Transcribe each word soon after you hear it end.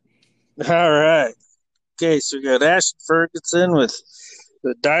All right. Okay, so we got Ashton Ferguson with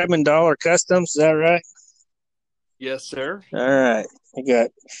the Diamond Dollar Customs. Is that right? Yes, sir. All right. We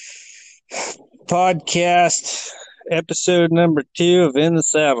got podcast episode number 2 of In the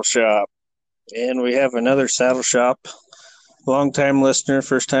Saddle Shop. And we have another saddle shop, long time listener,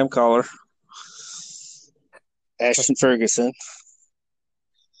 first time caller, Ashton Ferguson.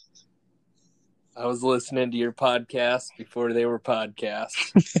 I was listening to your podcast before they were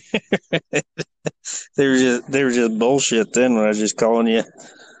podcasts. They were just bullshit then when I was just calling you.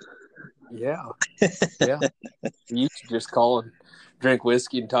 Yeah, yeah. You used to just call and drink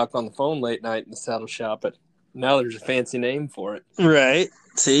whiskey and talk on the phone late night in the saddle shop, but now there's a fancy name for it. Right.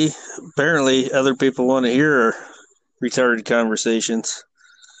 See, apparently other people want to hear our retarded conversations.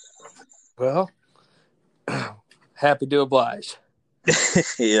 Well, happy to oblige.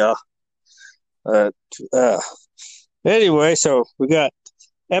 Yeah. Uh, uh, anyway, so we got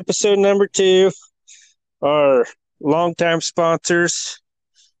episode number 2. Our longtime sponsors,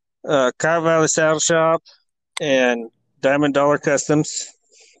 Cow Valley Saddle Shop and Diamond Dollar Customs.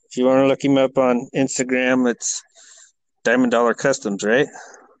 If you want to look him up on Instagram, it's Diamond Dollar Customs, right?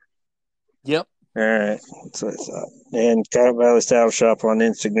 Yep. All right, that's what I thought. And Cow Valley Saddle Shop on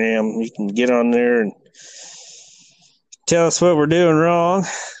Instagram. You can get on there and tell us what we're doing wrong.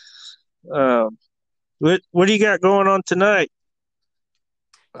 What do you got going on tonight?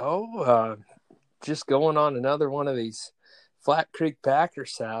 Just going on another one of these Flat Creek Packer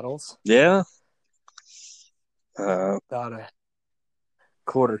saddles. Yeah. Got a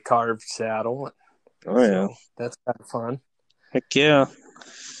quarter carved saddle. Oh yeah. So that's kind of fun. Heck yeah.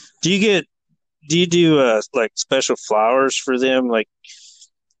 Do you get do you do like special flowers for them? Like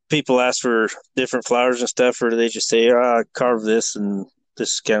people ask for different flowers and stuff, or do they just say, carve this and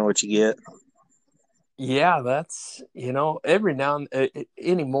this is kind of what you get? Yeah, that's, every now and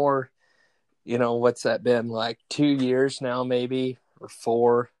anymore, what's that been like 2 years now, maybe, or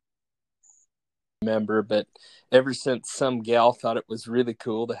four? Remember, but ever since some gal thought it was really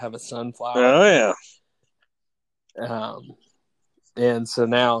cool to have a sunflower. Oh yeah. Um, and so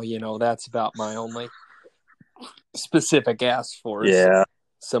now, that's about my only specific ask for is Yeah.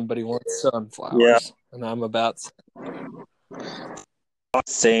 somebody wants Yeah. sunflowers, and I'm about.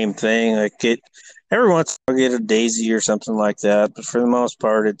 Same thing. Like it every once I'll get a daisy or something like that, but for the most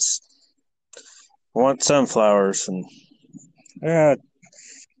part it's I want sunflowers and uh,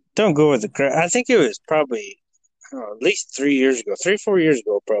 don't go with the crap. I think it was probably at least 3 years ago, 4 years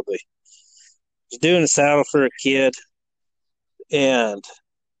ago, probably. I was doing a saddle for a kid, and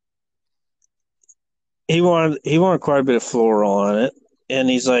he wanted quite a bit of floral on it, and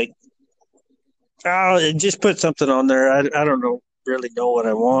he's like, "Oh, just put something on there. I don't know really know what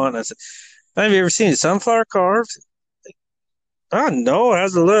I want." I said, "Have you ever seen a sunflower carved?" "Oh no,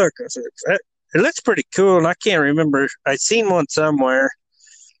 how's it look?" I said, "It looks pretty cool," and I can't remember. I'd seen one somewhere.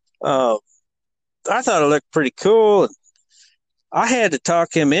 Uh, I thought it looked pretty cool. I had to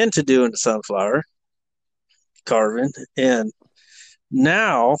talk him into doing the sunflower carving, and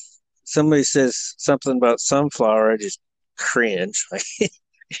now somebody says something about sunflower, I just cringe.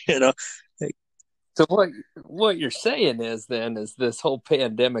 you know, So what you're saying is this whole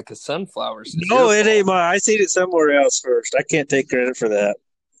pandemic of sunflowers is no, your it ain't fault. my. I seen it somewhere else first. I can't take credit for that.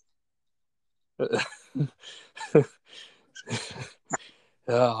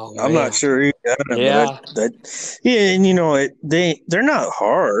 Oh I'm not man, sure who got them, but yeah. yeah, and they're not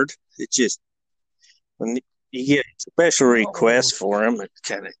hard. It's just when you get special No, requests for them, it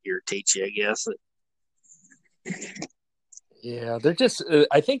kind of irritates you, I guess. yeah, they're just.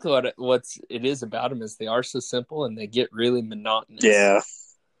 I think what's it is about them is they are so simple and they get really monotonous. Yeah,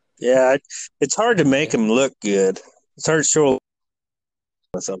 yeah, it's hard to make And them look good. It's hard to show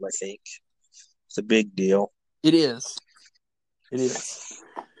something. I think it's a big deal. it is, it is.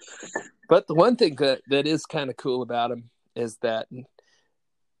 But the one thing that is kind of cool about them is that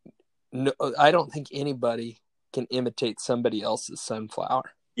no, I don't think anybody can imitate somebody else's sunflower.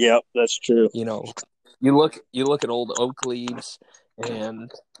 Yep, that's true. You know, you look at old oak leaves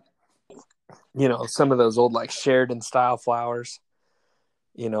and some of those old like Sheridan style flowers.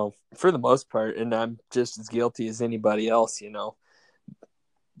 For the most part, and I'm just as guilty as anybody else.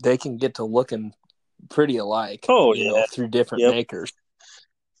 They can get to looking pretty alike. Oh yeah, Through different yep. makers.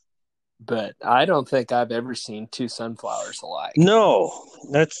 But I don't think I've ever seen two sunflowers alike. No,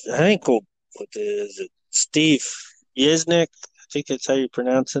 that's I think what is it? Steve Yesnick. I think that's how you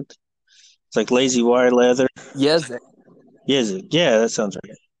pronounce it. It's like lazy wire leather. Yes. Yesnick. Yeah, that sounds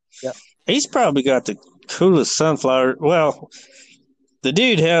right. Yep. He's probably got the coolest sunflower. Well, the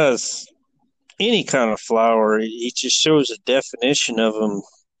dude has any kind of flower. He just shows a definition of them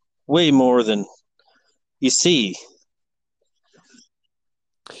way more than you see.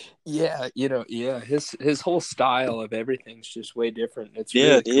 Yeah, his whole style of everything's just way different. It's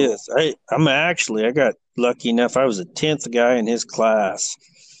Yeah, really it cool. is. I got lucky enough. I was the 10th guy in his class.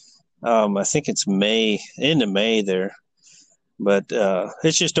 I think it's May, into May there. But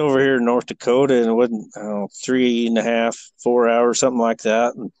it's just over here in North Dakota, and it wasn't, I don't know, 3.5, 4 hours, something like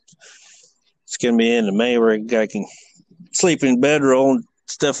that. And it's going to be into May where a guy can sleep in bedroll and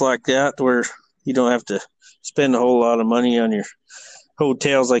stuff like that, where you don't have to spend a whole lot of money on your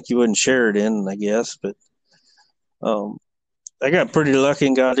hotels like you would in Sheridan, I guess. But um, I got pretty lucky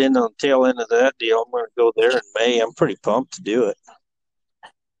and got in on the tail end of that deal. I'm going to go there in May. I'm pretty pumped to do it.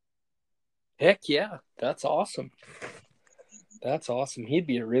 Heck yeah, that's awesome. That's awesome. He'd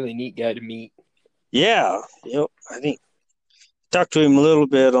be a really neat guy to meet. Yeah, I think talked to him a little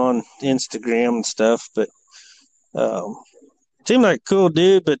bit on Instagram and stuff, but um, seemed like a cool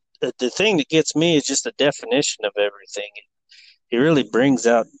dude. But the thing that gets me is just the definition of everything. He really brings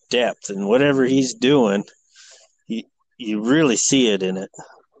out depth, and whatever he's doing, you you really see it in it.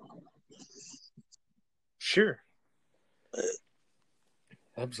 Sure.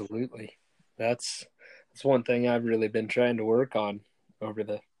 Absolutely. That's one thing I've really been trying to work on over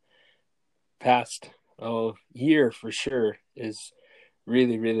the past year for sure is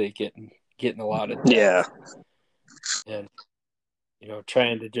really getting a lot of Yeah. depth and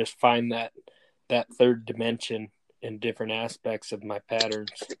trying to just find that third dimension in different aspects of my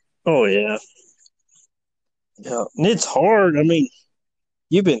patterns. Oh yeah. Yeah, and it's hard. I mean,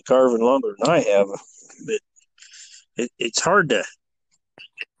 you've been carving longer than I have, but it's hard to.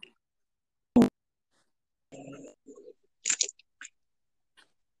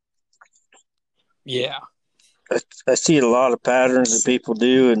 Yeah. I see a lot of patterns that people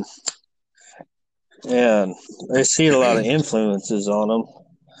do, and I see a lot of influences on them.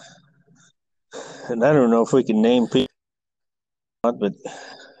 And I don't know if we can name people, but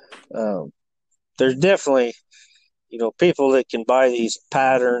um, there's definitely people that can buy these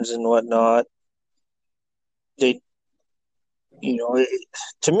patterns and whatnot. They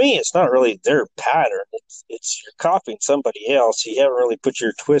to me, it's not really their pattern. It's you're copying somebody else. You haven't really put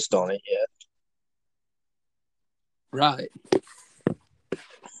your twist on it yet. Right.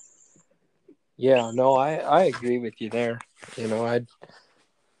 Yeah, no, I agree with you there.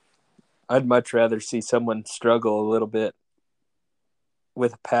 I'd much rather see someone struggle a little bit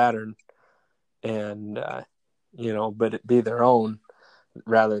with a pattern and but it be their own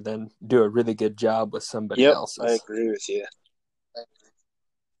rather than do a really good job with somebody Yep, I else's. agree with you.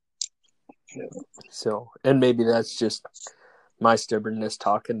 So, and maybe that's just my stubbornness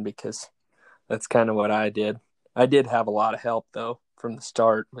talking because that's kind of what I did. I did have a lot of help though from the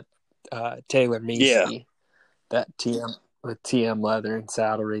start with Taylor Yeah, Meesky, that TM with TM Leather and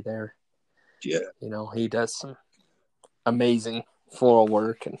Saddlery there. yeah, He does some amazing floral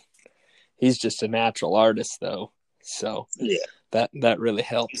work and he's just a natural artist though. So yeah. that really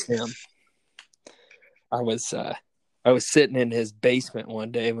helps him. I was sitting in his basement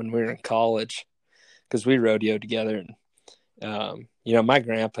one day when we were in college because we rodeoed together, and my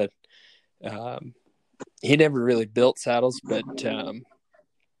grandpa, he never really built saddles, but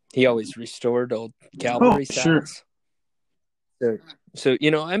he always restored old Oh, cavalry sure. saddles. So,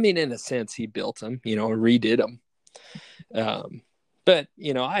 I mean, in a sense, he built them, or redid them. But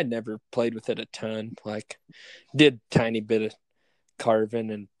I'd never played with it a ton. Like, did tiny bit of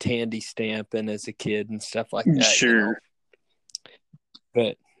carving and tandy stamping as a kid and stuff like that. Sure.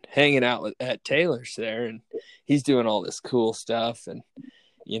 But hanging out at Taylor's there, and he's doing all this cool stuff, and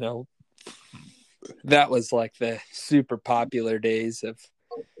that was like the super popular days of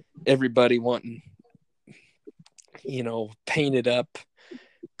everybody wanting painted up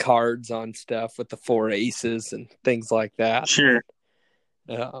cards on stuff with the 4 aces and things like that. Sure.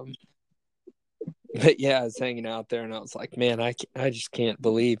 But yeah, I was hanging out there and I was like, man, I just can't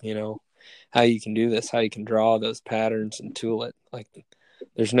believe how you can do this, how you can draw those patterns and tool it. Like,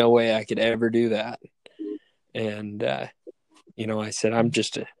 there's no way I could ever do that. And I said, I'm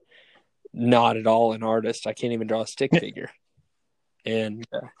just not at all an artist. I can't even draw a stick figure. And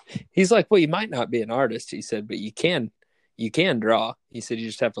he's like, well, you might not be an artist, he said, but you can draw. He said, you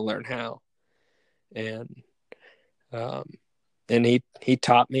just have to learn how. And he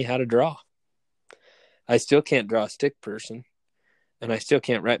taught me how to draw. I still can't draw a stick person, and I still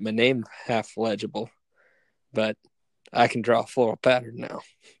can't write my name half legible, but I can draw a floral pattern now.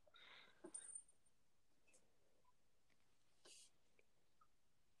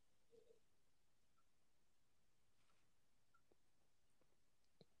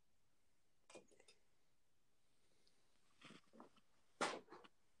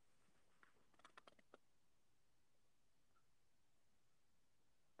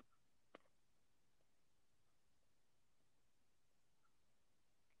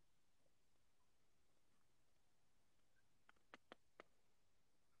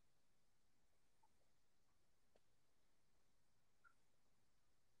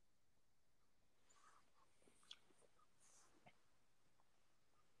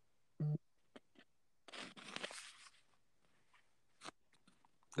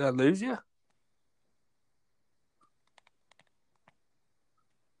 Did I lose you?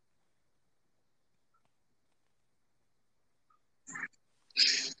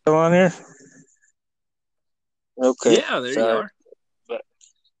 Still on here? Okay, Yeah, there you sorry. are.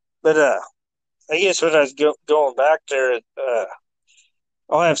 But I guess when I was going back there,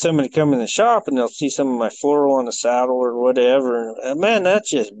 I'll have somebody come in the shop and they'll see some of my floral on the saddle or whatever. And man,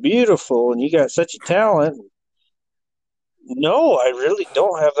 that's just beautiful. And you got such a talent. No, I really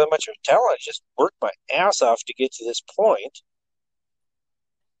don't have that much of a talent. I just worked my ass off to get to this point.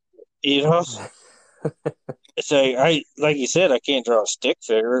 You know, it's like you said, I can't draw a stick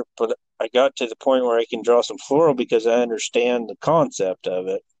figure, but I got to the point where I can draw some floral because I understand the concept of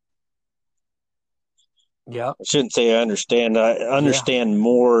it. Yeah. I shouldn't say I understand. I Yeah. understand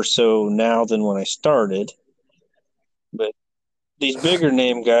more so now than when I started. But these bigger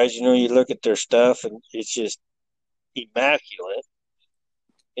name guys, you look at their stuff and it's just immaculate.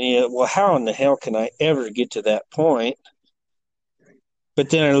 And well, how in the hell can I ever get to that point? But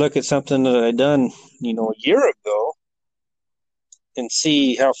then I look at something that I done, a year ago and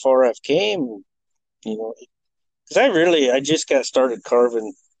see how far I've came, because I just got started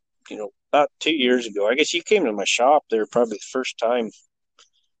carving, about 2 years ago. I guess you came to my shop there probably the first time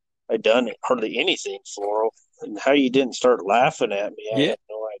I done hardly anything floral. And how you didn't start laughing at me, I Yeah. have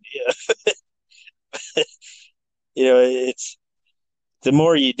no idea. It's the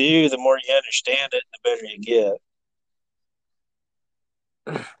more you do, the more you understand it, the better you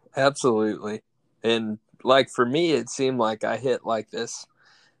get. Absolutely. And like for me, it seemed like I hit like this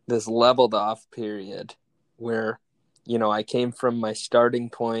leveled off period where, I came from my starting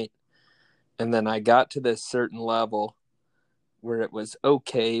point and then I got to this certain level where it was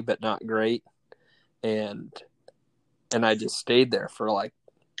okay but not great. And I just stayed there for like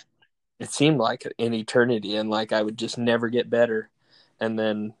it seemed like an eternity, and like I would just never get better. And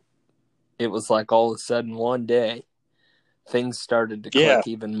then it was like all of a sudden one day things started to Yeah. click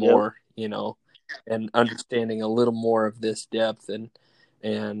even Yep. more, and understanding a little more of this depth and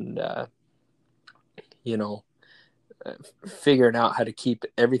you know figuring out how to keep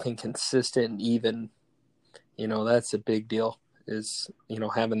everything consistent and even. That's a big deal, is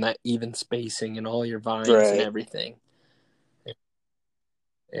having that even spacing in all your vines and Right. everything.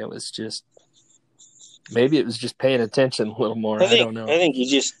 It was just, maybe it was just paying attention a little more. I I think don't I know. think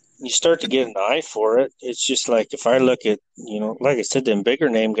you start to get an eye for it. It's just like if I look at, like I said, them bigger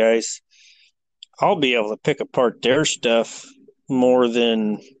name guys, I'll be able to pick apart their stuff more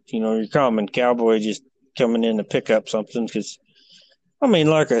than, your common cowboy just coming in to pick up something. Because, I mean,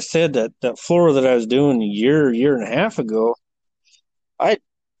 like I said, that floor that I was doing a year and a half ago, I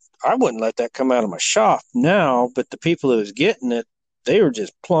I wouldn't let that come out of my shop now, but the people that was getting it, they were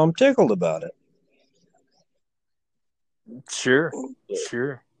just plumb tickled about it. Sure,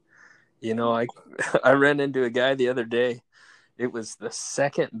 sure. I I ran into a guy the other day. It was the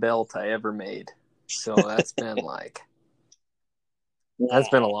second belt I ever made. So that's been a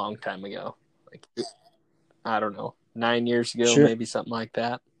long time ago. Like, I don't know, 9 years ago, Sure. maybe something like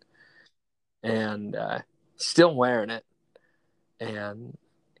that. And still wearing it. And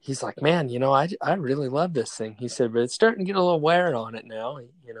he's like, man, I really love this thing. He said, but it's starting to get a little wear on it now.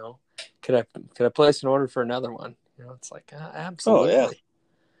 Could I place an order for another one? It's like, Oh yeah. absolutely.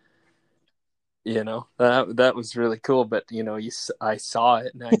 That was really cool. But I saw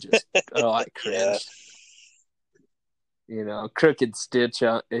it and I just I Yeah. cringed. Crooked stitch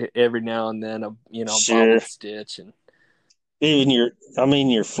every now and then, a Sure. bobbled stitch, and Even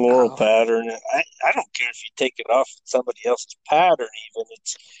your floral oh, pattern. I don't care if you take it off somebody else's pattern. Even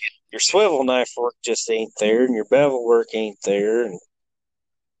it's your swivel knife work just ain't there, and your bevel work ain't there. And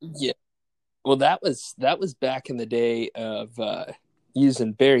yeah. Well, that was back in the day of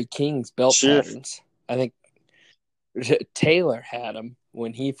using Barry King's belt sure. patterns. I think Taylor had them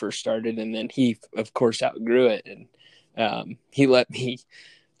when he first started, and then he, of course, outgrew it, and he let me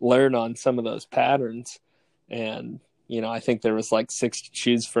learn on some of those patterns. And I think there was like 6 to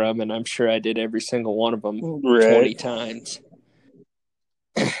choose from, and I'm sure I did every single one of them Right. 20 times.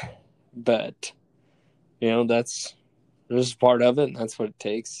 But that's just part of it, and that's what it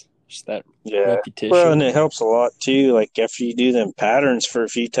takes. Just that Yeah. Well, and repetition. it helps a lot too. Like after you do them patterns for a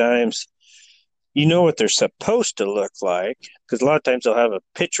few times, you know what they're supposed to look like. Because a lot of times they'll have a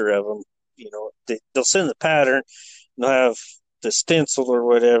picture of them. They'll send the pattern, and they'll have the stencil or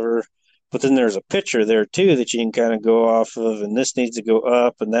whatever, but then there's a picture there too that you can kind of go off of, and this needs to go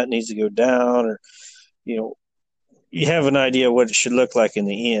up and that needs to go down, or you know, you have an idea what it should look like in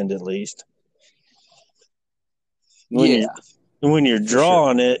the end, at least. When you Yeah, when you're for sure.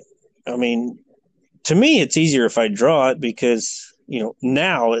 drawing it, I mean, to me, it's easier if I draw it because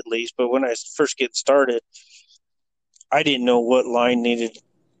now at least. But when I first get started, I didn't know what line needed,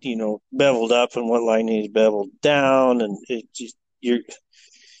 beveled up and what line needed beveled down, and you're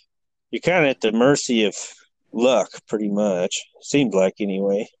kind of at the mercy of luck, pretty much. Seemed like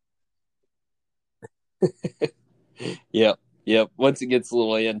anyway. Yep, yep. Once it gets a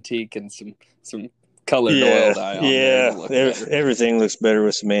little antique and some colored Yeah, oil dye on there, yeah. it'll look better. Everything looks better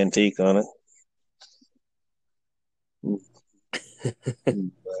with some antique on it.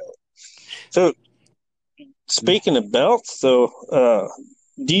 So, speaking of belts, though,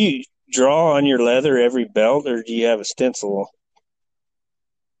 do you draw on your leather every belt, or do you have a stencil?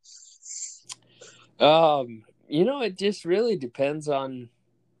 It just really depends on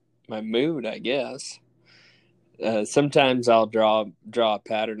my mood, I guess. Sometimes I'll draw a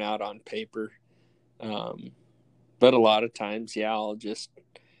pattern out on paper, but a lot of times, yeah, I'll just,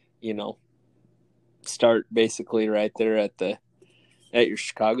 start basically right there at your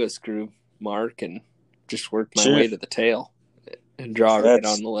Chicago screw mark and just work my way to the tail and draw right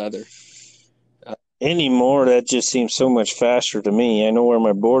on the leather. Anymore, that just seems so much faster to me. I know where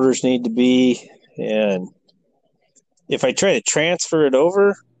my borders need to be, and if I try to transfer it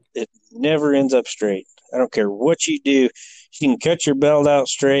over, it never ends up straight. I don't care what you do. You can cut your belt out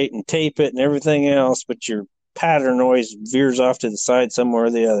straight and tape it and everything else, but your pattern always veers off to the side somewhere or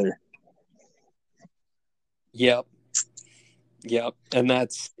the other. Yep.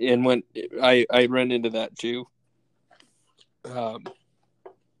 And when I run into that too. And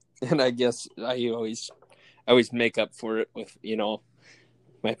I guess I always make up for it with,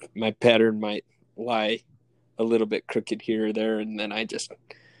 my pattern might lie a little bit crooked here or there, and then I just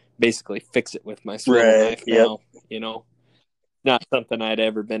basically fix it with my swivel knife now. Not something I'd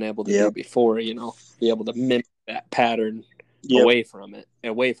ever been able to do before, be able to mimic that pattern away from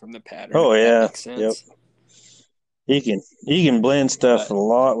the pattern. Oh, yeah. That makes sense. You can blend stuff a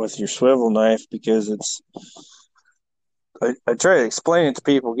lot with your swivel knife, because I try to explain it to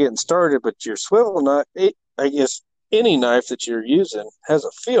people getting started, but your swivel knife, I guess any knife that you're using has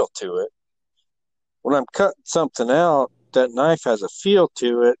a feel to it. When I'm cutting something out, that knife has a feel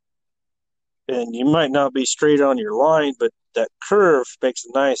to it, and you might not be straight on your line, but that curve makes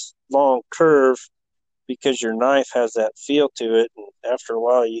a nice long curve because your knife has that feel to it, and after a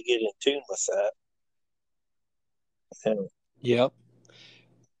while you get in tune with that. Yep.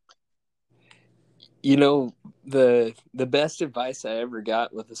 The best advice I ever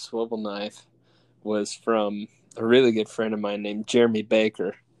got with a swivel knife was from a really good friend of mine named Jeremy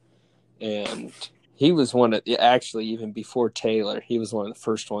Baker. And he was actually, even before Taylor, he was one of the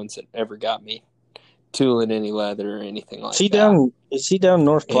first ones that ever got me tooling any leather or anything like that. Is he down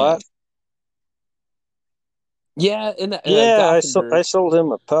North Platte? Yeah. I sold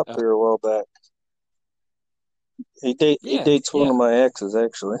him a pup here a while back. He dates one of my exes,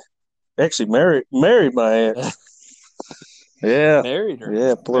 actually. Actually married my ex. Yeah. Married her.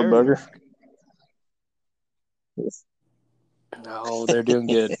 Yeah, poor bugger. No, they're doing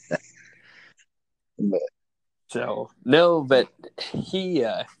good. So no, but he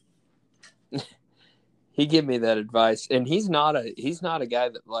gave me that advice, and he's not a guy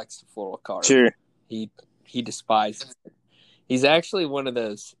that likes to floral carve. Sure. He despises it. He's actually one of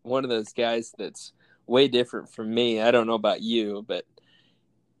those guys that's way different from me. I don't know about you, but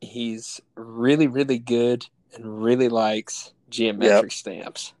he's really, really good and really likes geometric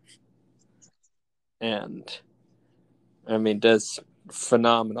stamps. And I mean, does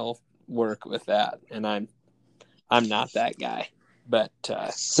phenomenal work with that. And I'm not that guy. But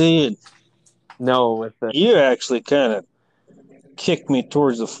you actually kind of kicked me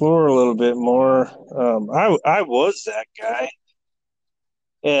towards the floor a little bit more. I was that guy,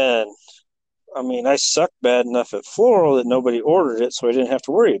 and I mean, I sucked bad enough at floral that nobody ordered it, so I didn't have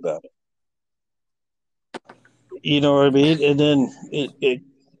to worry about it. You know what I mean? And then it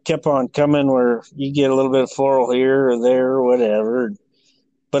kept on coming where you get a little bit of floral here or there or whatever.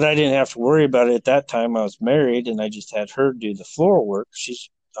 But I didn't have to worry about it at that time. I was married, and I just had her do the floral work. She's,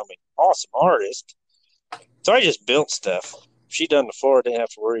 awesome artist. So I just built stuff. She done the floor, I didn't have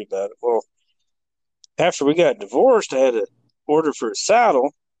to worry about it. Well, after we got divorced, I had to order for a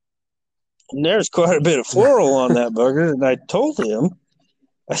saddle, and there's quite a bit of floral on that bugger. And I told him,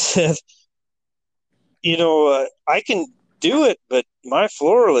 I said, I can do it, but my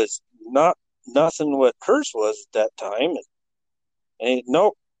floral is not nothing what hers was at that time. And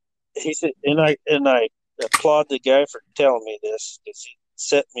nope. He said, and I applaud the guy for telling me this, because he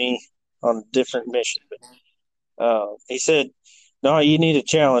set me on a different mission. But he said, "No, you need a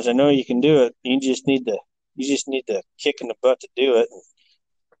challenge. I know you can do it. You just need the kick in the butt to do it."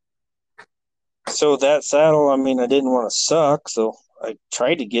 So that saddle, I didn't want to suck, so I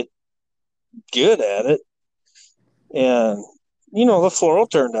tried to get good at it, and the floral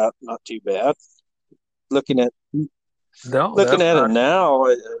turned out not too bad. Looking at No, looking no. at it now, I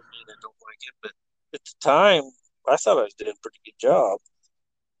mean, I don't like it, but at the time, I thought I was doing a pretty good job.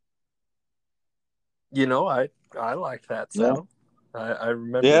 I liked that Yeah, saddle. I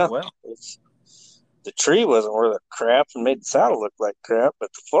remember it yeah. well. It's, the tree wasn't worth a crap and made the saddle look like crap,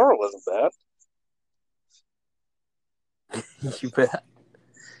 but the floral wasn't bad. You bet.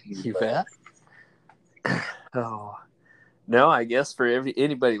 You bet. Oh. No, I guess for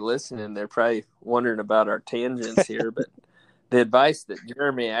anybody listening, they're probably wondering about our tangents here, but the advice that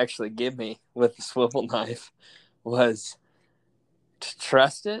Jeremy actually gave me with the swivel knife was to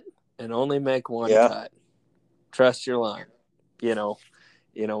trust it and only make one Yeah, cut. Trust your line. You know,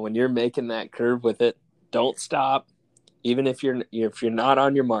 when you're making that curve with it, don't stop. Even if you're not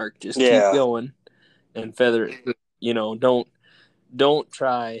on your mark, just keep yeah, going and feather it. Don't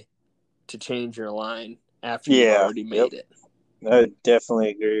try to change your line after you've yeah. already Yep, made it. I definitely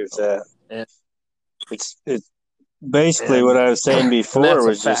agree with that. And It's basically what and I was saying and before that's a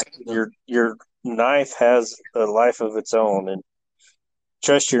was just fact. your knife has a life of its own, and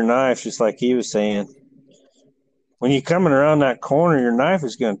trust your knife, just like he was saying. When you're coming around that corner, your knife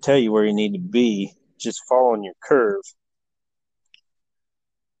is going to tell you where you need to be, just following your curve.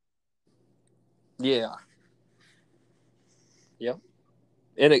 Yeah. Yep.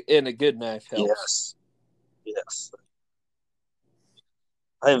 And a good knife helps. Yes, yes.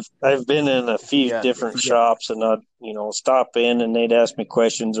 I've been in a few If different you got shops, and I'd stop in, and they'd ask me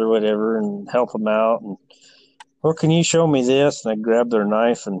questions or whatever, and help them out. And well, can you show me this? And I grab their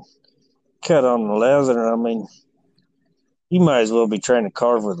knife and cut on the leather. I mean, you might as well be trying to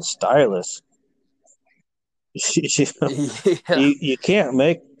carve with a stylus. yeah. you can't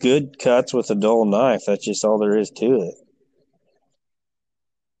make good cuts with a dull knife. That's just all there is to it.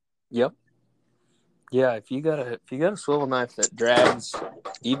 Yep. Yeah, if you got a swivel knife that drags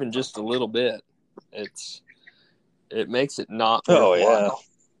even just a little bit, it makes it not Oh yeah, worthwhile.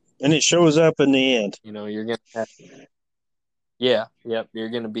 and it shows up in the end. You're gonna have, yeah, yep, you're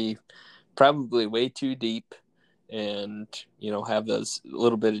gonna be probably way too deep and have those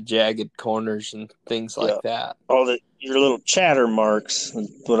little bit of jagged corners and things Yeah, like that. all the your little chatter marks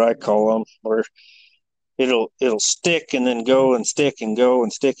is what I call them, where it'll stick and then go and stick and go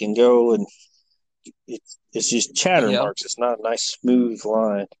and stick and go, and it's just chatter Yep. marks. It's not a nice smooth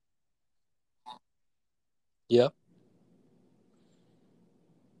line. Yep.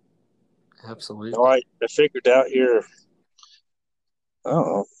 No, Absolutely. I figured out here. I don't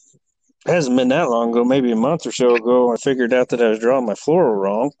know. It hasn't been that long ago, maybe a month or so ago. I figured out that I was drawing my floral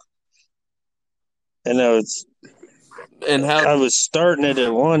wrong, and And how I was starting it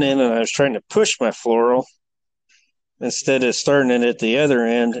at one end, and I was trying to push my floral instead of starting it at the other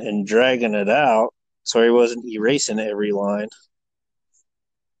end and dragging it out, so I wasn't erasing every line.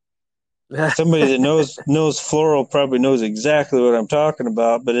 Somebody that knows floral probably knows exactly what I'm talking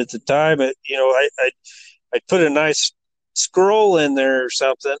about. But at the time, I put a nice scroll in there or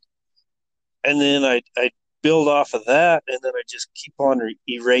something, and then I build off of that, and then I just keep on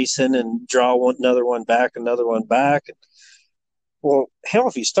erasing and draw another one back, another one back. Well, hell,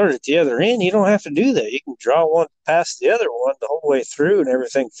 if you start at the other end, you don't have to do that. You can draw one past the other one the whole way through, and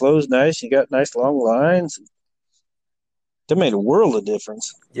everything flows nice. You got nice long lines. That made a world of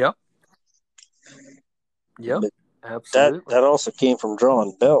difference. Yep. Yep. But that Absolutely. that also came from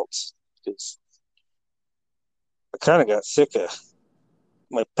drawing belts, because I kind of got sick of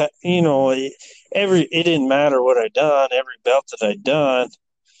my pet. It didn't matter what I done. Every belt that I done,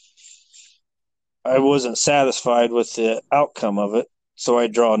 I wasn't satisfied with the outcome of it. So I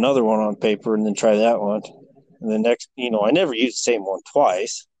draw another one on paper and then try that one. And the next, I never use the same one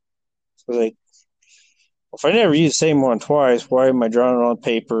twice. So if I never use the same one twice, why am I drawing it on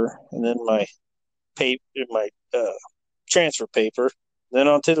paper and then my transfer paper, then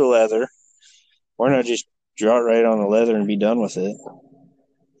onto the leather? Why not just draw it right on the leather and be done with it?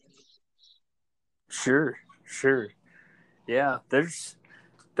 Sure. Sure. Yeah.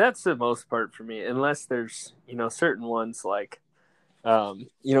 That's the most part for me, unless there's certain ones like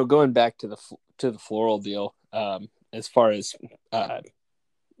going back to the floral deal, as far as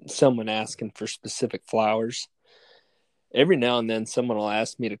someone asking for specific flowers. Every now and then someone will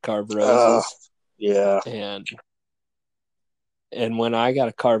ask me to carve roses, Yeah, and when I got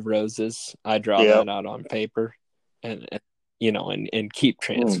to carve roses, I draw yeah. that out on paper and keep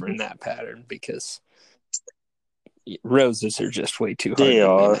transferring that pattern, because roses are just way too hard They to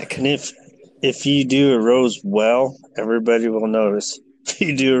are, mimic. and if you do a rose well, everybody will notice. If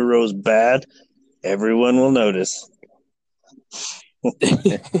you do a rose bad, everyone will notice.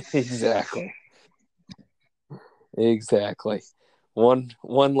 Exactly. Exactly. One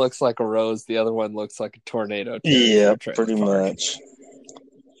looks like a rose, the other one looks like a tornado tearing through Yeah, a trailer pretty park. much.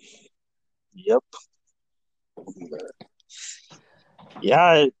 Yep.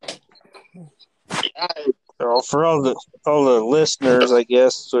 Yeah. Well, for all the listeners, I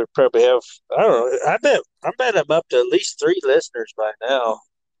guess we probably have. I don't know. I bet I'm up to at least 3 listeners by now.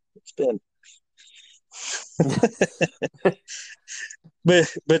 It's been,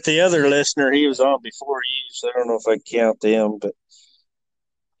 but the other listener, he was on before you, so I don't know if I count them.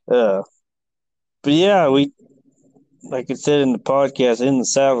 Uh, but yeah, we like I said in the podcast, in the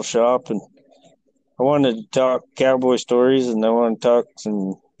saddle shop, and I wanted to talk cowboy stories, and I want to talk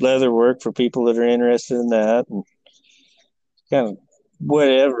some leather work for people that are interested in that, and kind of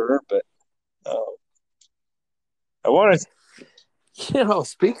whatever. But uh, I wanted,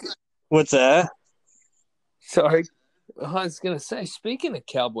 Speaking. what's that? Sorry. I was going to say, speaking of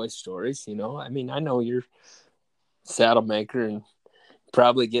cowboy stories, I mean, I know you're saddle maker and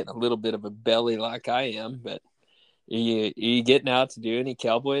probably getting a little bit of a belly like I am, but are you getting out to do any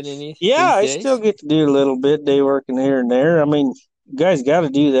cowboying Yeah, these I still days? get to do a little bit day working here and there. I mean, you guys got to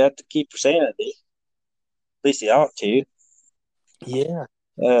do that to keep your sanity. At least you ought to. Yeah.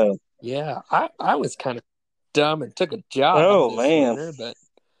 Uh, Yeah. I was kind of dumb and took a job oh this man, winter, but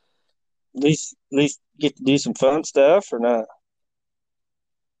at least get to do some fun stuff or not.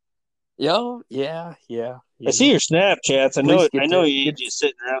 yeah. I see your Snapchats. I At know. least get I know to you ain't just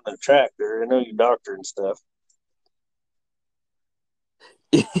sitting around the tractor. I know you're doctor and stuff.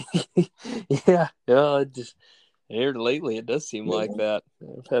 yeah. Just here lately it does seem like Mhm. that.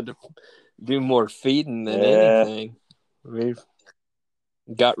 I've had to do more feeding than Yeah, anything. We've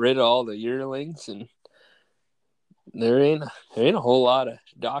got rid of all the yearlings, and there ain't a whole lot of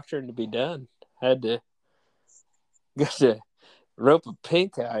doctoring to be done. Had to got to rope a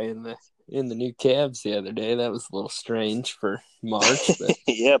pink eye in the new calves the other day. That was a little strange for March, but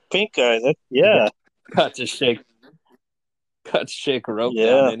yeah, pink eye. I Yeah, got to shake a rope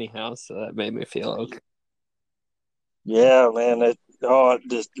down yeah, anyhow, so that made me feel okay. yeah, man.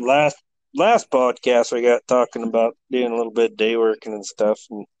 This last podcast we got talking about doing a little bit of day working and stuff,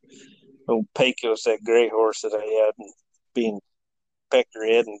 and old Pecos, that gray horse that I had, and being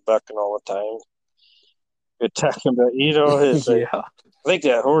peckerhead and bucking all the time. We're talking about, it's like Yeah, I think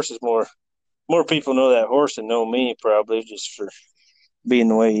that horse is more people know that horse than know me, probably just for being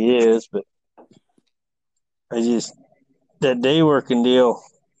the way he is. But I just that day working deal,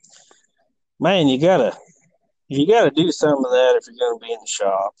 man. You gotta do some of that if you're gonna be in the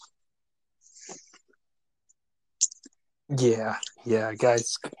shop. yeah,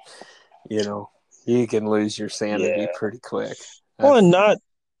 guys. You know, you can lose your sanity Yeah. pretty quick. Well, I've and not.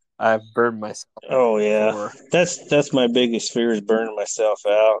 I've burned myself out Oh yeah, before. that's my biggest fear is burning myself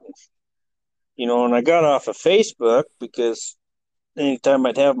out. And I got off of Facebook because anytime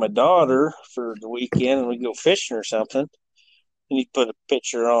I'd have my daughter for the weekend and we'd go fishing or something, and you'd put a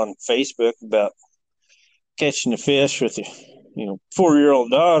picture on Facebook about catching a fish with your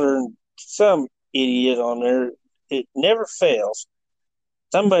 4-year-old daughter, and some idiot on there. It never fails.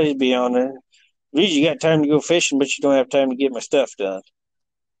 Somebody'd be on there. Geez, you got time to go fishing, but you don't have time to get my stuff done.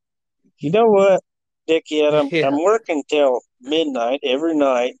 You know what, dickhead? I'm Yeah, working till midnight every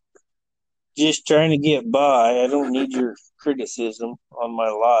night, just trying to get by. I don't need your criticism on my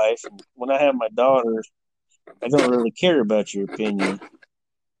life. And when I have my daughter, I don't really care about your opinion.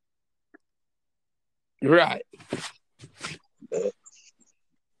 right. But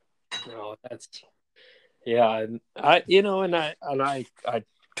No, that's yeah. And I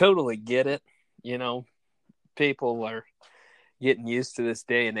totally get it. You know, people are getting used to this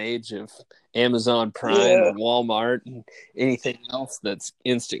day and age of Amazon Prime yeah, or Walmart and anything else that's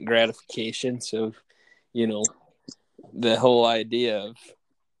instant gratification. So, you know, the whole idea of,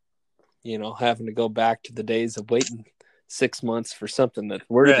 having to go back to the days of waiting 6 months for something that's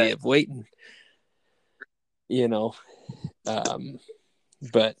worthy right. of waiting, you know. Um,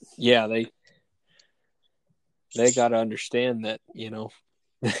 but yeah, they got to understand that,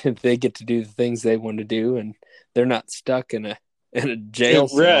 they get to do the things they want to do, and they're not stuck in a jail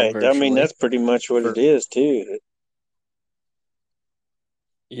cell Right. I mean, virtually that's pretty much what it for is too.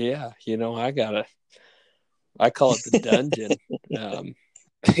 yeah, I call it the dungeon. Um,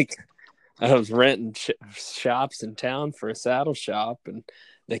 I was renting shops in town for a saddle shop, and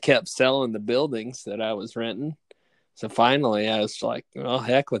they kept selling the buildings that I was renting. So finally, I was like, "Well,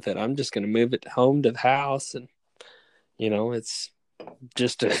 heck with it! I'm just going to move it home to the house." And it's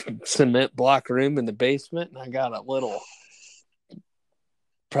just a cement block room in the basement, and I got a little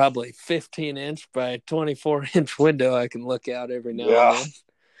probably 15-inch by 24-inch window I can look out every now and Yeah.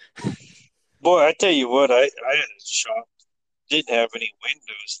 then. Boy, I tell you what, I had a shop didn't have any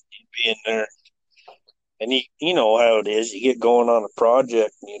windows. You'd be in there, and you know how it is. You get going on a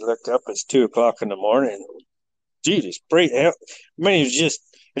project, and you look up. It's 2 o'clock in the morning. Jesus, great! I mean, I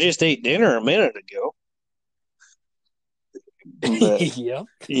just ate dinner a minute ago, but Yep.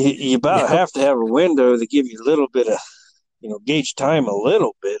 you about Yep. have to have a window to give you a little bit of gauge time a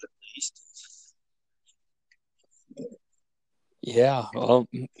little bit at least. Yeah. Well,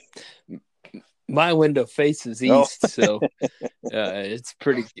 my window faces Oh, east, so it's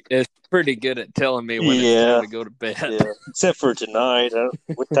pretty good at telling me when it's yeah, time to go to bed. yeah. Except for tonight.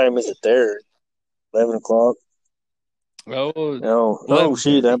 What time is it there? 11 o'clock. Oh, Oh,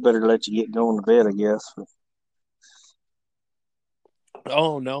 shoot! I 11:30. better let you get going to bed, I guess.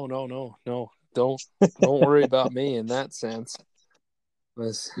 Oh, no. Don't worry about me in that sense.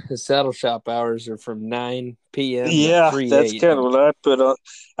 The saddle shop hours are from 9 p.m. to Yeah, 3 that's kind of a.m. what I put on.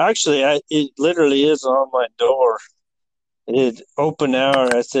 Actually, it literally is on my door. It open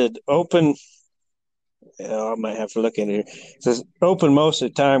hour. I said open. I might have to look at it. It says open most of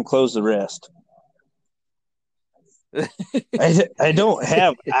the time, close the rest. I don't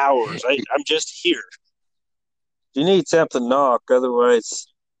have hours. I'm just here. If you need something, knock. Otherwise,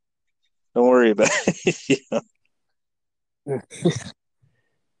 don't worry about it.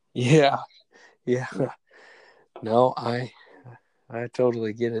 Yeah, yeah. No, I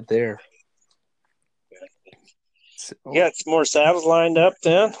totally get it there. So, You got some more saddles lined up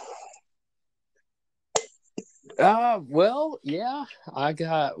then? well, yeah, I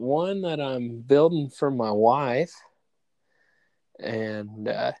got one that I'm building for my wife,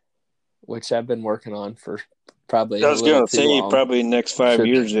 and which I've been working on for probably I a was little going to too say long. probably next 5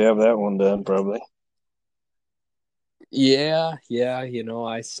 years Should you have that one done probably. Yeah,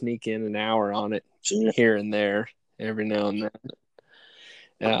 I sneak in an hour on it Sure. here and there every now and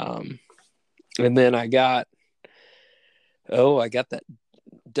then. And then I got that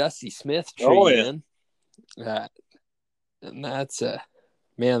Dusty Smith Oh tree yeah. in. Uh, and that's a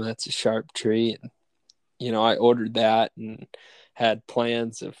sharp tree. And, I ordered that and had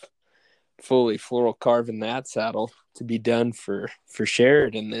plans of fully floral carving that saddle to be done for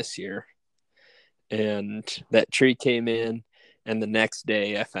Sheridan this year. And that tree came in, and the next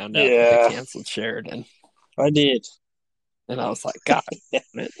day I found out that they Yeah, canceled Sheridan. I did. And I was like, God damn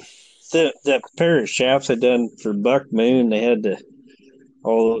it. The pair of shafts I done for Buck Moon, they had the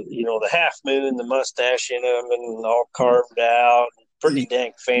half moon, the mustache in them, and all carved out, pretty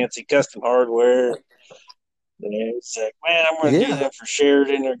dang fancy custom hardware. And it's like, man, I'm going to do Yeah. that for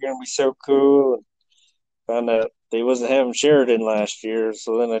Sheridan. They're going to be so cool. And found out they wasn't having Sheridan last year,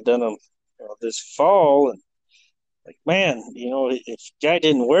 so then I done them this fall. And like, man, if guy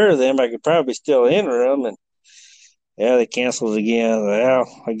didn't wear them, I could probably still enter them. And yeah, they canceled again.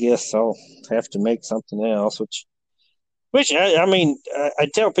 Well, I guess I'll have to make something else, which I mean, I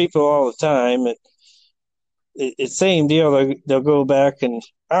tell people all the time. It's same deal. They'll go back and,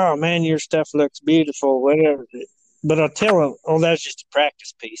 oh man, your stuff looks beautiful, whatever. But I'll tell them, oh, that's just a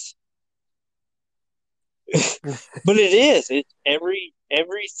practice piece. But it is.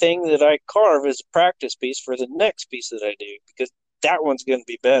 Everything that I carve is a practice piece for the next piece that I do, because that one's going to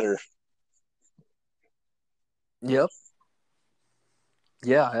be better. Yep.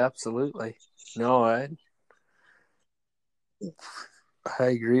 Yeah, absolutely. No, I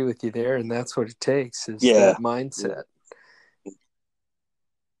agree with you there, and that's what it takes is Yeah. that mindset.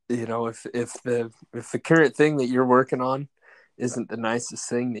 If the current thing that you're working on isn't the nicest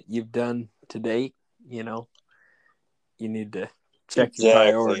thing that you've done to date, you need to check your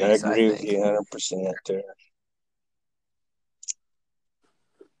Exactly. I priorities, I agree with think. you 100% there.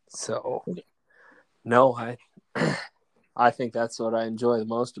 So, no, I think that's what I enjoy the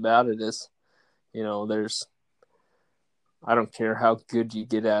most about it is, I don't care how good you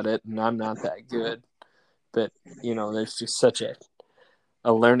get at it, and I'm not that good, but there's just such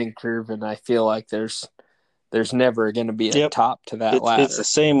a learning curve, and I feel like there's never going to be a Yep. top to that It's the ladder.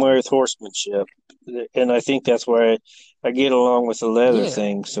 same way with horsemanship. And I think that's why I get along with the leather Yeah.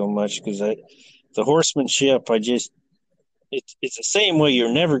 thing so much, because the horsemanship, it's the same way.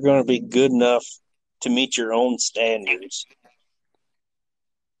 You're never going to be good enough to meet your own standards.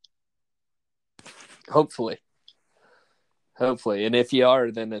 Hopefully, and if you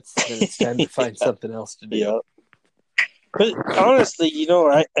are, then it's time to find something else to do. Yeah. But honestly,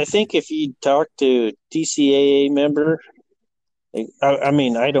 I think if you talk to a TCAA member, I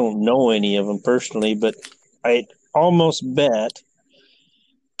mean, I don't know any of them personally, but I almost bet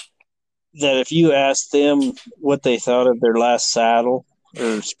that if you asked them what they thought of their last saddle,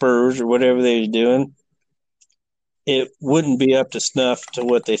 or spurs or whatever they were doing, it wouldn't be up to snuff to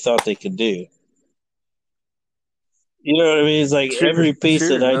what they thought they could do. You know what I mean? It's like Sure, every piece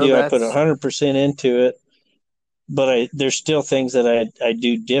that sure. I No, do, I put that's 100% into it, but there's still things that I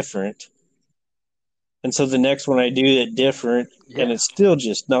do different. And so the next one I do it different, and yeah. it's still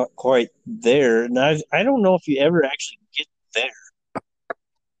just not quite there. And I don't know if you ever actually get there.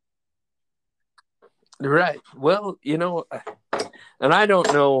 Right. Well, and I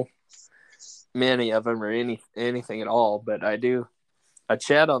don't know many of them or anything at all, but I do. I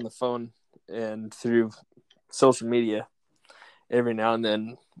chat on the phone and through social media every now and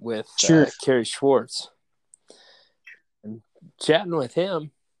then with Sure. Kerry Schwartz, and chatting with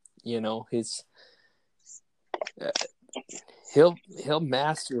him. He's he'll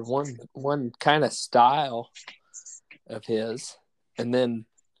master one kind of style of his, and then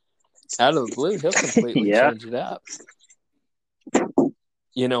out of the blue he'll completely Yeah. change it up.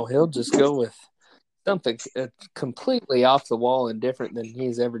 He'll just go with something completely off the wall and different than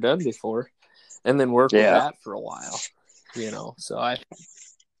he's ever done before, and then work with Yeah. that for a while. So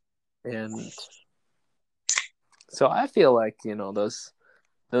I feel like those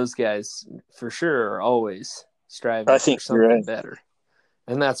guys for sure are always I striving for think you're something right. better,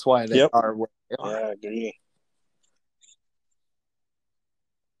 and that's why they Yep. are where they Yeah, are. I agree.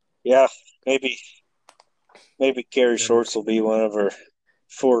 Yeah, maybe Carrie And Shorts will be one of our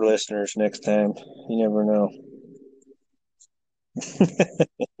 4 listeners next time. You never know.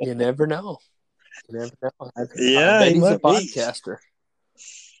 you never know. You never know. I Yeah, bet he he's a might be. podcaster.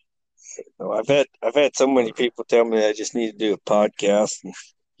 Oh, I've had so many people tell me I just need to do a podcast. And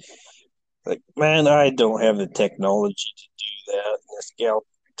like, man, I don't have the technology to do that. And this gal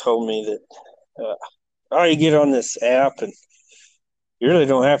told me that, oh, you get on this app and you really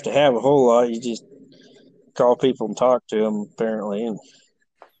don't have to have a whole lot. You just call people and talk to them, apparently. And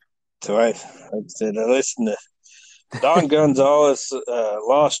so like I said, I listened to Don Gonzalez,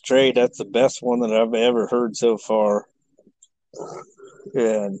 Lost Trade. That's the best one that I've ever heard so far.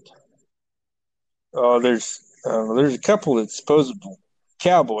 And there's a couple that's supposable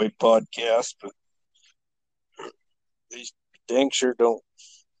cowboy podcasts, but these dang sure don't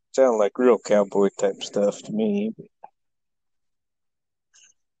sound like real cowboy type stuff to me.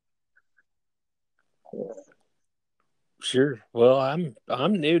 Sure. Well, I'm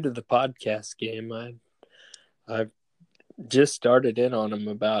new to the podcast game. I've just started in on them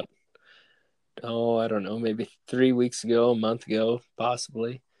about I don't know, maybe 3 weeks ago, a month ago,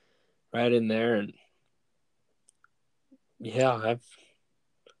 possibly, right in there. And yeah,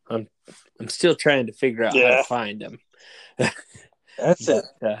 I'm I'm still trying to figure out how to Yeah, find them. that's it.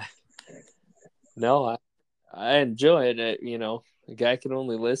 But no, I enjoy it. A guy can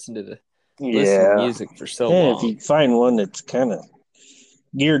only listen to Yeah, music for so and if long. you find one that's kind of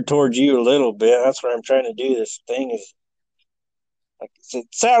geared towards you a little bit, that's what I'm trying to do. This thing is like it's a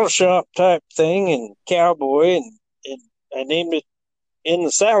saddle shop type thing and cowboy, and I named it in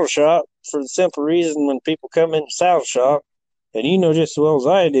the saddle shop for the simple reason when people come in the saddle shop, and you know just as well as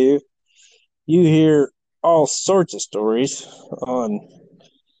I do, you hear all sorts of stories on,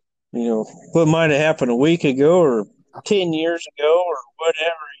 what might have happened a week ago or 10 years ago or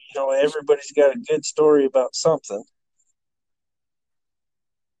whatever. Everybody's got a good story about something.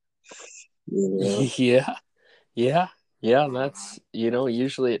 Yeah. Yeah, yeah, yeah. That's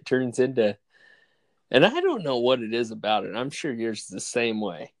usually it turns into, and I don't know what it is about it. I'm sure yours is the same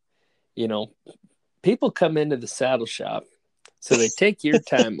way. You know, People come into the saddle shop, so they take your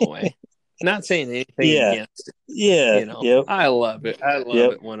time away. Not saying anything Yeah. against it. Yeah. Yep. I love it. I love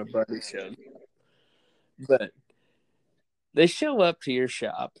Yep. it when a buddy shows. But they show up to your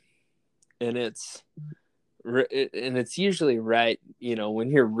shop, and it's usually right. When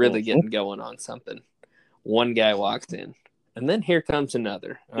you're really Mm-hmm. getting going on something. One guy walks in, and then here comes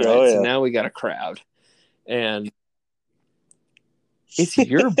another. All Oh, right, so yeah. now we got a crowd, and it's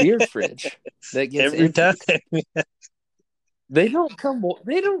your beer fridge that gets Every time. emptied. They don't come.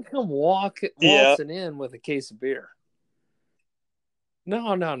 They don't come Yeah. waltzing in with a case of beer.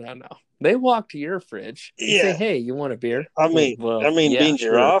 No, no, no, no. They walk to your fridge. You say, Yeah. "Hey, you want a beer?" I Well, mean, well, yeah, being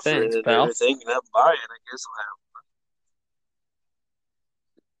you're sure. offering Thanks, it and pal. everything, and I'm buying, I guess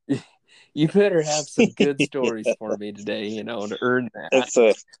You better have I'll some good have. stories for me today. To earn that. It's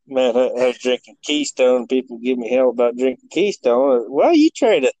man. I was drinking Keystone. People give me hell about drinking Keystone. Well, you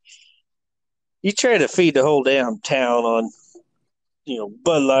try to feed the whole damn town on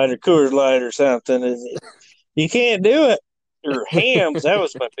Bud Light or Coors Light or something. You can't do it. Or hams. That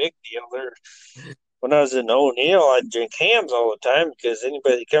was my big deal there. When I was in O'Neill, I'd drink hams all the time because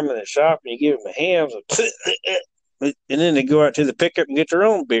anybody come in the shop and you give them a hams, And then they go out to the pickup and get their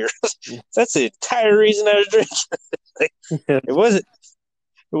own beer. That's the entire reason I was drinking. It wasn't.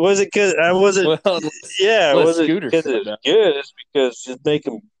 It wasn't because I wasn't. Well, Yeah, it unless wasn't Scooter because it showed was up. good. It's because just make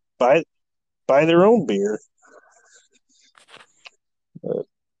them buy their own beer.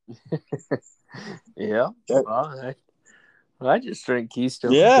 Yeah. Well, I just drink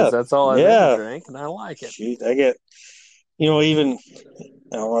Keystone because Yeah, that's all I've ever yeah. drank, and I like it. Shoot, I get. Even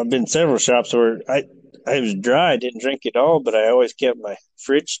I've been several shops where I was dry, I didn't drink it all, but I always kept my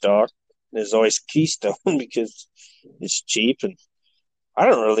fridge stocked. There's always Keystone because it's cheap, and I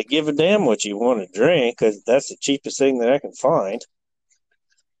don't really give a damn what you want to drink because that's the cheapest thing that I can find.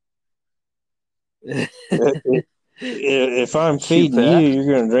 If I'm You feeding you, bet. you're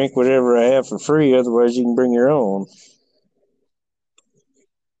going to drink whatever I have for free. Otherwise, you can bring your own.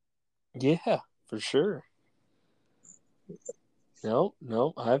 Yeah, for sure. No,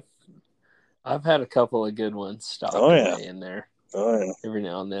 I've had a couple of good ones Oh stocked yeah, away in there oh yeah. every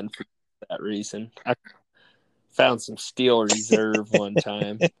now and then for that reason. I found some Steel Reserve one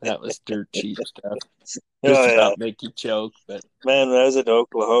time. That was dirt cheap stuff. Oh Just yeah, about make you choke, but man. When I was in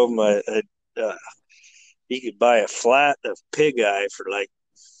Oklahoma, you could buy a flat of pig eye for like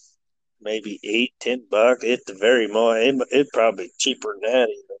maybe $8-10 at the very most. It probably cheaper than that.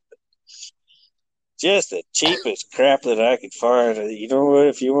 Even. Just the cheapest crap that I could find. You know what?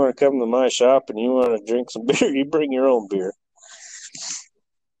 If you want to come to my shop and you want to drink some beer, you bring your own beer.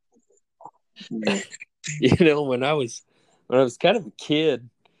 when I was kind of a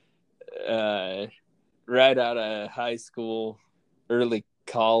kid, uh, right out of high school, early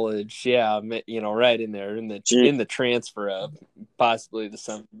college, yeah, right in there in the transfer of possibly the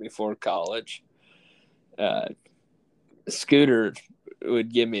summer before college. Scooter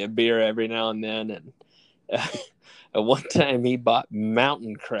would give me a beer every now and then, and at one time he bought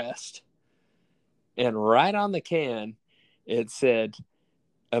Mountain Crest, and right on the can it said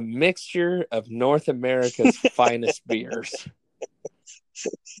a mixture of North America's finest beers.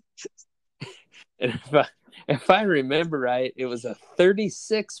 And if I remember right, it was a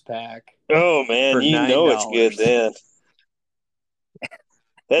 36 pack Oh man, for you know it's good $9.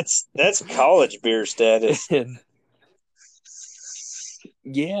 then. That's college beer status. And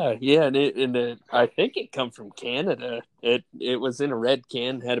yeah, and I think it come from Canada. It was in a red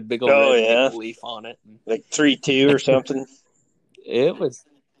can, had a big old Oh red yeah, maple leaf on it. like 3-2 or something. It was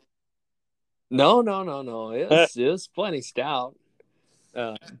no. It was plenty stout.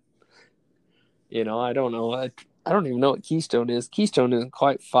 Uh, I don't know. I don't even know what Keystone is. Keystone isn't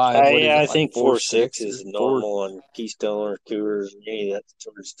quite 5. What is I it, like think 4.6 4.6 or is 4? normal on Keystone or Coors and any of that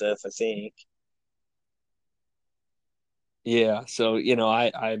sort of stuff. I think. Yeah. So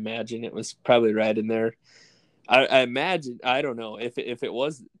I imagine it was probably right in there. I imagine, I don't know if it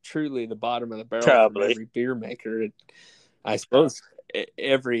was truly the bottom of the barrel from Probably. every beer maker. I suppose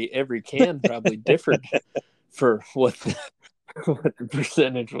every can probably differed for what what the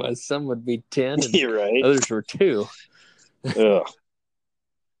percentage was. Some would be 10 and You're right. others were 2. Ugh.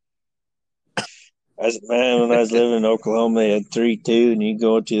 Man, when I was living in Oklahoma, they had 3-2, and you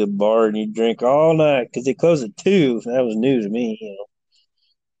go to the bar and you drink all night because they closed at 2. That was new to me.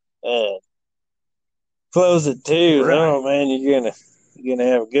 Close at 2. Right. Oh man, you're gonna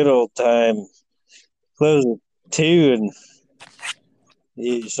have a good old time. Close at 2, and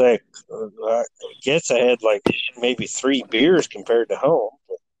it's like I guess I had like maybe 3 beers compared to home.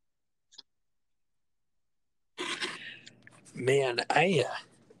 Man, I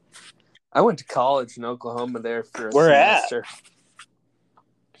went to college in Oklahoma there for a Where at? semester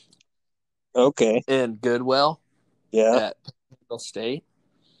Okay, in Goodwell yeah, at Penn State,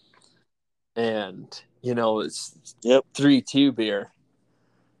 and it's yep. 3-2 beer,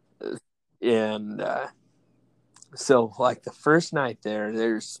 and so like the first night there,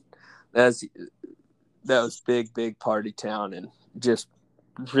 that's that was big party town, and just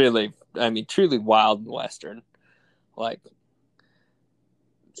really, I mean, truly wild and western, like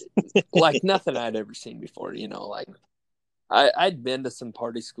nothing I'd ever seen before. Like I'd been to some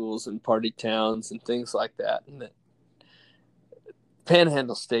party schools and party towns and things like that, and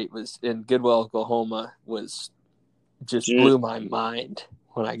Panhandle State was in Goodwell, Oklahoma, was just blew my mind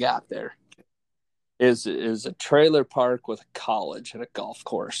when I got there. Is a trailer park with a college and a golf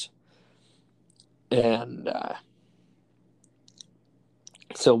course, and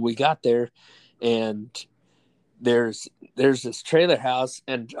so we got there, and there's this trailer house,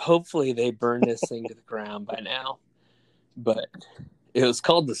 and hopefully they burned this thing to the ground by now, but it was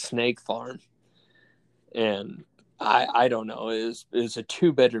called the Snake Farm, and I don't know, it was a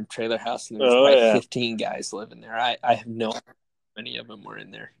 2-bedroom trailer house, and there was Oh probably yeah, 15 guys living there. I have no idea how many of them were in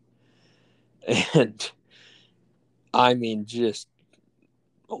there, and I mean, just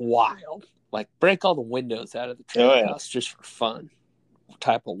wild. Like, break all the windows out of the Oh, trailer yeah. house just for fun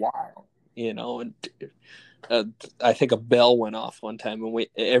type of wild, and I think a bell went off one time, and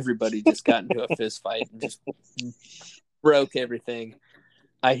everybody just got into a fist fight and just broke everything.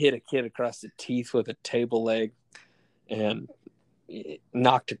 I hit a kid across the teeth with a table leg and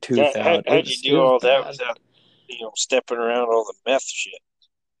knocked a tooth out. How'd you It do was all that bad. without, stepping around all the meth shit?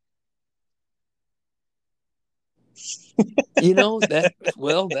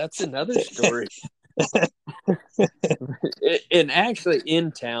 That's another story. And actually,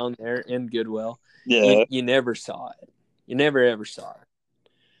 in town there in Goodwell, Yeah. you never saw it. You never ever saw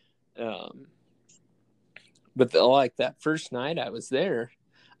it. But like that first night I was there,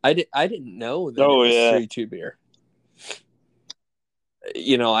 I didn't know that it Oh, was yeah. 3-2 beer.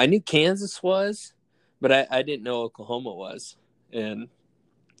 I knew Kansas was, but I didn't know Oklahoma was, and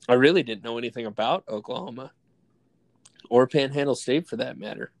I really didn't know anything about Oklahoma or Panhandle State for that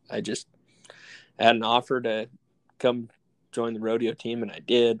matter. I just had an offer to come join the rodeo team, and I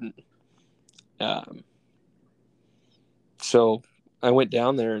did. And, so I went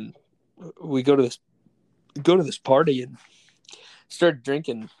down there, and we go to this party and started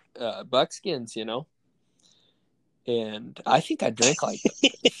drinking buckskins, and I think I drank like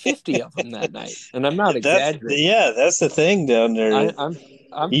 50 of them that night, and I'm not exaggerating. That's the thing down there. I'm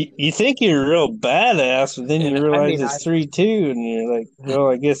You think you're a real badass, but then you and I realize mean it's 3-2, and you're like, well,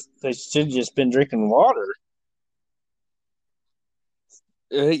 I guess I should have just been drinking water.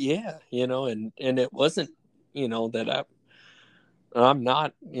 yeah, and it wasn't, that I'm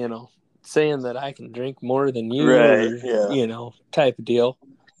not, saying that I can drink more than you Right. or, Yeah. type of deal.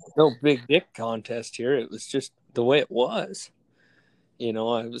 No big dick contest here. It was just the way it was. I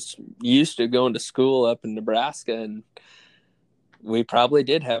was used to going to school up in Nebraska, and we probably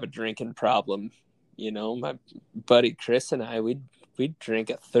did have a drinking problem. My buddy Chris and we'd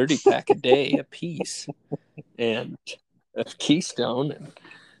drink a 30-pack a day a piece and a Keystone, and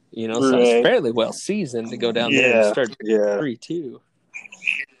so I was Right. fairly well seasoned to go down there and Yeah. start Yeah. 3-2.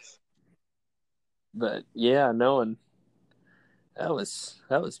 But yeah, no, and that was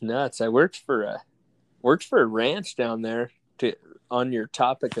nuts. I worked for a ranch down there on your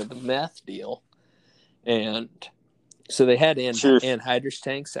topic of the meth deal, and so they had Sure. anhydrous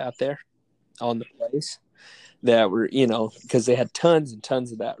tanks out there on the place that were, because they had tons and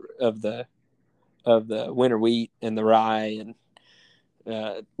tons of that of the winter wheat and the rye and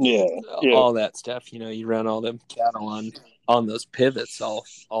Yeah. Yeah. all that stuff. You run all them cattle on those pivots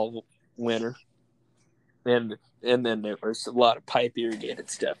all winter, and then there was a lot of pipe irrigated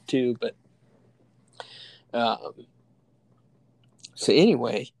stuff too. But so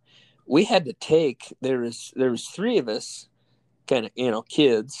anyway, we had to take there was three of us, kind of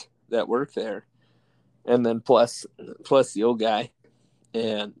kids that work there, and then plus the old guy,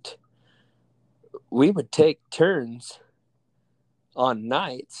 and we would take turns on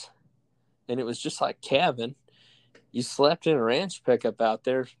nights, and it was just like cabin. You slept in a ranch pickup out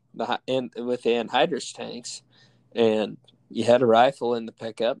there, and with the anhydrous tanks, and you had a rifle in the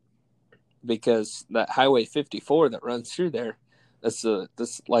pickup because that Highway 54 that runs through there, that's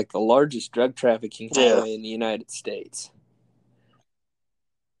like the largest drug trafficking highway in the United States.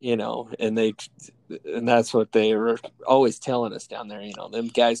 And that's what they were always telling us down there. Them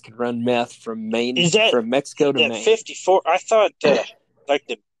guys could run meth from Mexico to that Maine. 54? I thought like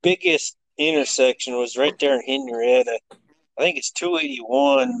the biggest intersection was right there in Henrietta. I think it's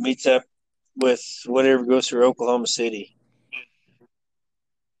 281 meets up with whatever goes through Oklahoma City.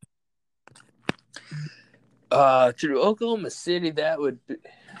 Through Oklahoma City, that would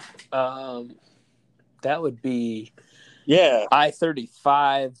be Yeah.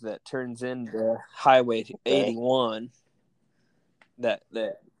 I-35 that turns into Highway 81. That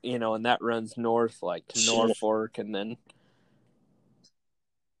and that runs north like to Norfolk, and then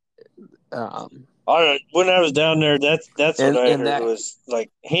when I was down there, that's what I heard was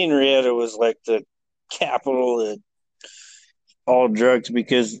like Henrietta was like the capital of all drugs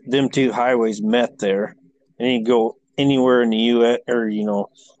because them two highways met there, and you go anywhere in the U.S. or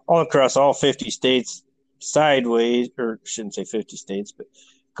all across all 50 states sideways, or shouldn't say 50 states, but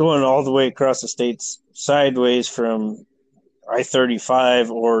going all the way across the states sideways from I-35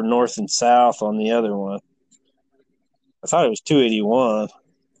 or north and south on the other one. I thought it was 281.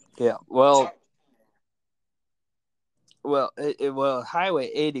 Yeah, well, Highway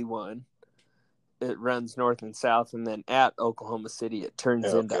 81, it runs north and south, and then at Oklahoma City, it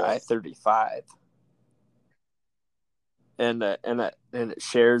turns into I-35, and it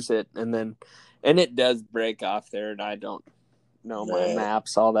shares it, and it does break off there, and I don't know my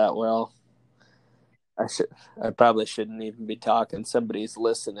maps all that well. I probably shouldn't even be talking. Somebody's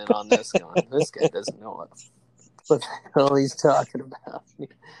listening on this going, this guy doesn't know what the hell he's talking about. He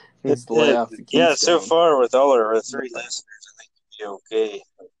needs to lay off the Yeah, so Keystone. far with all our 3 listeners, I think you'll be okay.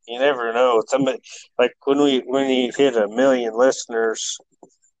 You never know. Somebody like when you hit 1 million listeners,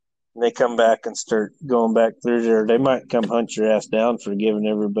 and they come back and start going back through there, they might come hunt your ass down for giving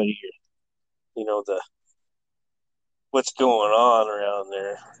everybody the what's going on around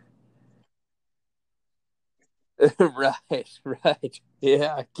there. Right.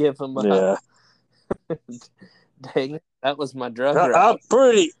 Yeah, give him Yeah. Dang it, that was my drug I'm route.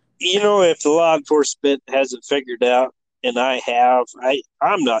 pretty, if the law enforcement hasn't figured out, and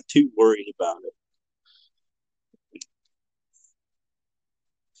I'm not too worried about it.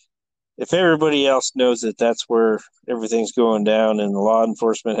 If everybody else knows that that's where everything's going down and the law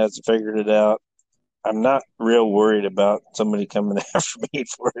enforcement hasn't figured it out, I'm not real worried about somebody coming after me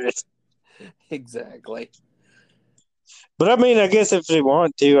for it. Exactly. But I mean, I guess if they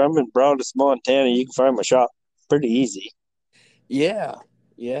want to, I'm in Broadus, Montana. You can find my shop pretty easy. Yeah.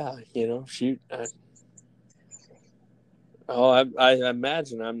 Shoot. I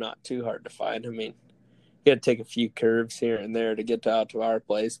imagine I'm not too hard to find. I mean, you got to take a few curves here and there to get out to our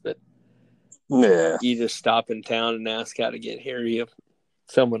place, but Yeah. you just stop in town and ask how to get here.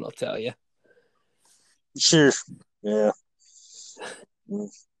 Someone will tell you. Sure. Yeah. If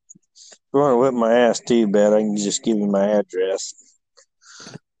you want to whip my ass too bad, I can just give you my address.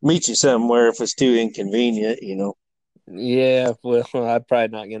 Meet you somewhere if it's too inconvenient. Yeah, well, I'm probably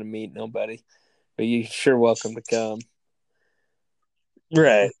not going to meet nobody, but you're sure welcome to come.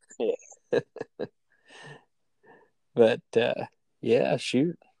 Right. Yeah. But yeah,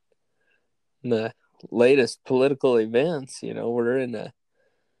 shoot. The latest political events, we're in a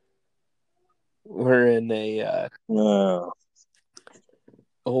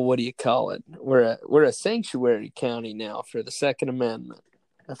what do you call it? We're a sanctuary county now for the Second Amendment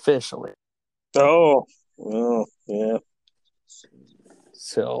officially. Oh. Well, yeah.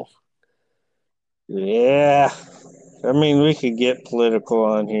 So Yeah. I mean, we could get political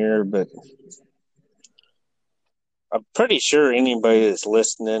on here, but I'm pretty sure anybody that's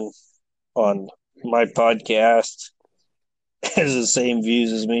listening on my podcast has the same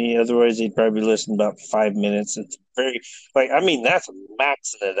views as me. Otherwise, they'd probably listen about 5 minutes. It's that's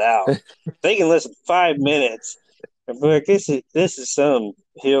maxing it out. They can listen 5 minutes. I'm like, this is some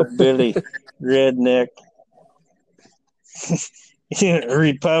hillbilly redneck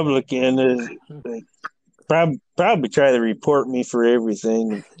Republican is like, probably try to report me for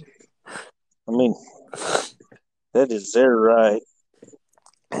everything. I mean, that is their right.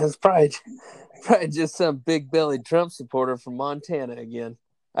 it's probably just some big bellied Trump supporter from Montana again.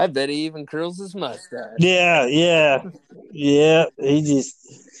 I bet he even curls his mustache. Yeah. He just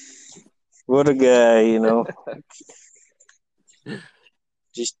what a guy.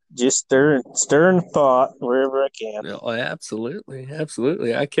 Just stirring the pot wherever I can. Oh,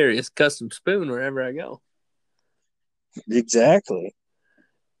 absolutely. I carry a custom spoon wherever I go. Exactly.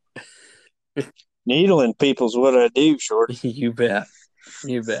 Needling people's what I do, Short. You bet.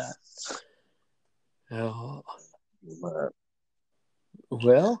 Oh.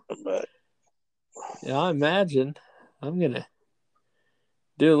 Well, But yeah, I imagine I'm gonna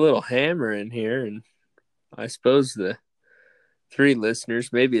do a little hammering here, and I suppose the 3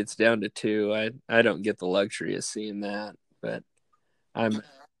 listeners, maybe it's down to 2. I don't get the luxury of seeing that, but I'm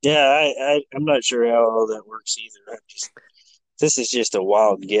I'm not sure how all that works either. This is just a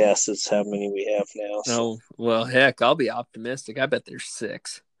wild guess. Is how many we have now. So. oh well, heck, I'll be optimistic. I bet there's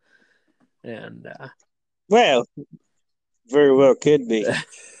 6, and Well, very well could be.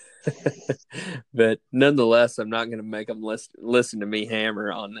 but nonetheless, I'm not going to make them listen to me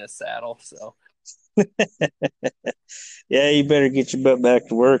hammer on this saddle. So Yeah, you better get your butt back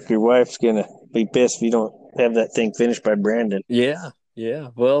to work. Your wife's gonna be pissed if you don't have that thing finished by Brandon. yeah.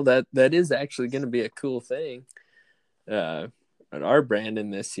 Well, that is actually going to be a cool thing. At our Brandon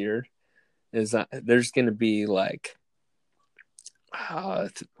this year is there's going to be like,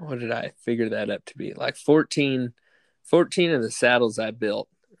 what did I figure that up to be? Like 14 of the saddles I built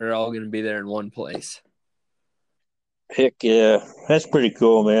are all going to be there in one place. Heck yeah, that's pretty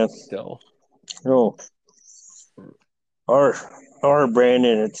cool, man. So, Oh, our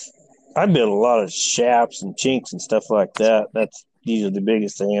Brandon, I build a lot of shafts and chinks and stuff like that. That's usually the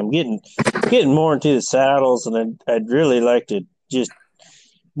biggest thing. I'm getting more into the saddles, and I'd really like to just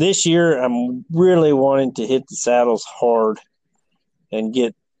this year. I'm really wanting to hit the saddles hard and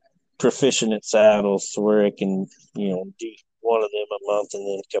get proficient at saddles to where I can do one of them a month and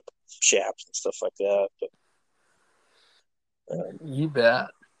then a couple of shafts and stuff like that. But you bet.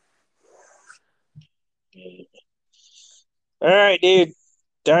 All right, dude.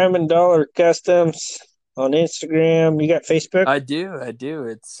 Diamond Dollar Customs on Instagram. You got Facebook? I do.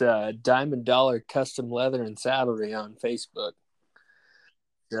 It's Diamond Dollar Custom Leather and Saddlery on Facebook.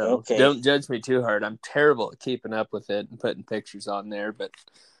 So Okay. don't judge me too hard. I'm terrible at keeping up with it and putting pictures on there, but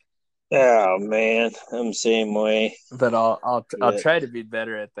Oh man, I'm the same way. I'll But try to be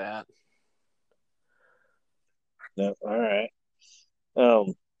better at that. no, all right.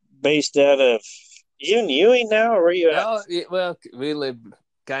 Um, based out of you in Ewing now, or where you at? Oh, well, we live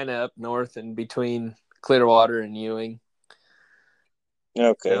kind of up north and between Clearwater and Ewing.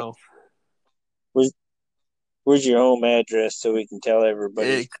 Okay. So Where's Where's your home address so we can tell everybody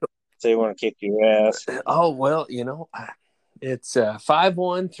it, if they want to kick your ass? oh well, it's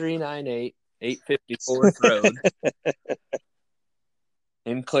 51398 854th Road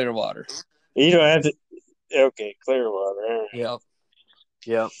in Clearwater. You don't have to. Okay, Clearwater. All right. Yep.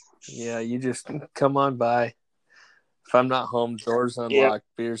 Yep. Yeah, you just come on by. If I'm not home, doors Yep. unlocked,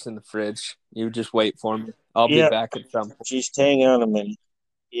 beers in the fridge. You just wait for me. I'll be Yep. back at some point. Just hang on a minute.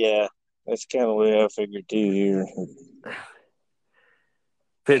 Yeah, that's kind of the way I figured too here.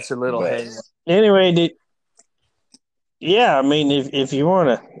 Pitch a little But hang. anyway, dude. Yeah, I mean, if you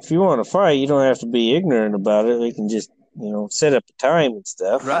wanna fight, you don't have to be ignorant about it. We can just set up a time and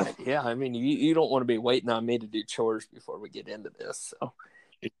stuff. Right. Yeah. I mean, you don't want to be waiting on me to do chores before we get into this. So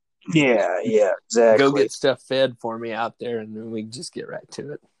Yeah, go exactly. get stuff fed for me out there and then we can just get right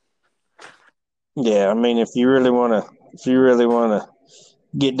to it. Yeah, I mean, if you really wanna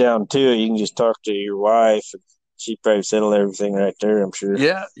get down to it, you can just talk to your wife. She'd probably settle everything right there, I'm sure.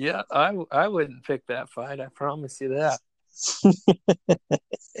 Yeah. Yeah. I wouldn't pick that fight. I promise you that.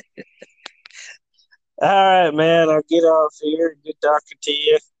 All right, man. I'll get off here. Good talking to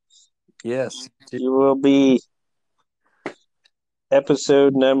you. Yes. You will be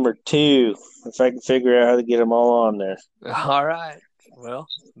episode number 2 if I can figure out how to get them all on there. All right. Well,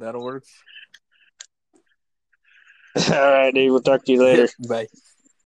 that'll work. All right, dude. We'll talk to you later. Bye.